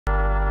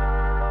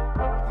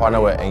partner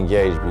we're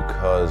engaged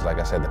because, like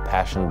I said, the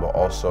passion, but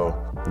also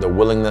the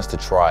willingness to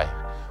try.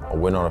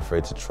 We're not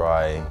afraid to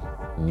try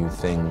new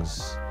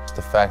things. It's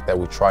the fact that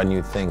we try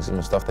new things,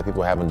 even stuff that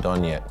people haven't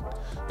done yet.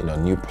 You know,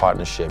 new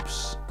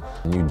partnerships,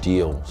 new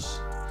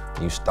deals,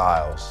 new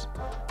styles.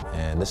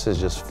 And this is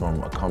just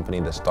from a company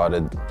that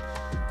started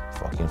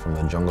fucking from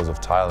the jungles of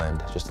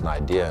Thailand, just an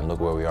idea, and look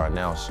where we are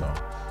now. So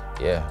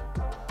yeah,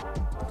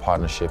 the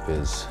partnership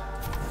is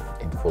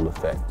in full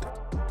effect.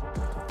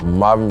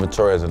 Marvin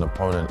Vettori as an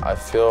opponent, I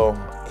feel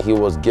he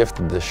was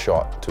gifted this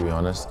shot, to be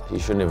honest. He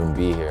shouldn't even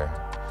be here.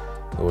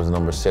 He was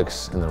number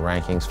 6 in the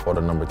rankings, fought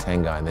a number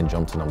 10 guy, and then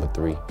jumped to number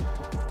 3.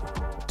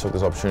 Took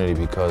this opportunity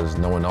because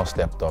no one else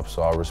stepped up,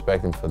 so I'll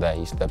respect him for that.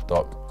 He stepped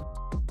up.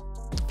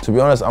 To be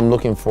honest, I'm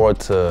looking forward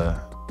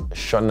to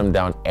shutting them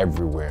down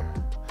everywhere.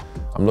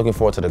 I'm looking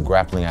forward to the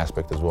grappling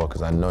aspect as well,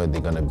 because I know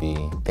they're gonna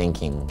be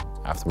thinking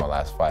after my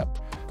last fight.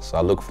 So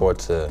I look forward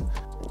to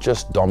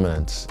just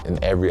dominance in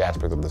every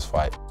aspect of this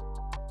fight.